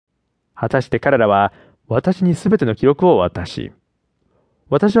果たして彼らは私にすべての記録を渡し、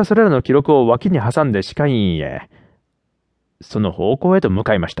私はそれらの記録を脇に挟んで歯科医院へ、その方向へと向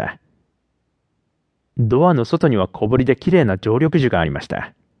かいました。ドアの外には小ぶりで綺麗な常緑樹がありまし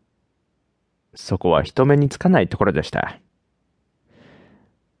た。そこは人目につかないところでした。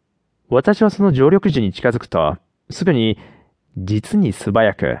私はその常緑樹に近づくと、すぐに、実に素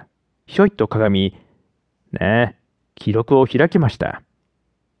早く、ひょいっとかがみ、記録を開きました。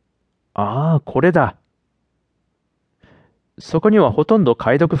ああ、これだ。そこにはほとんど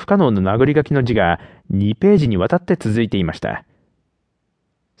解読不可能の殴り書きの字が2ページにわたって続いていました。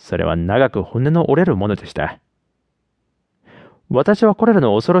それは長く骨の折れるものでした。私はこれら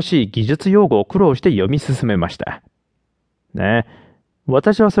の恐ろしい技術用語を苦労して読み進めました。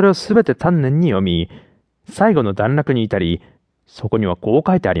私はそれをすべて丹念に読み、最後の段落に至り、そこにはこう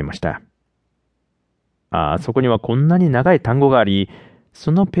書いてありました。そこにはこんなに長い単語があり、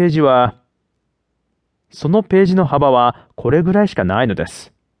そのページの幅はこれぐらいしかないので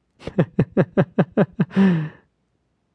す。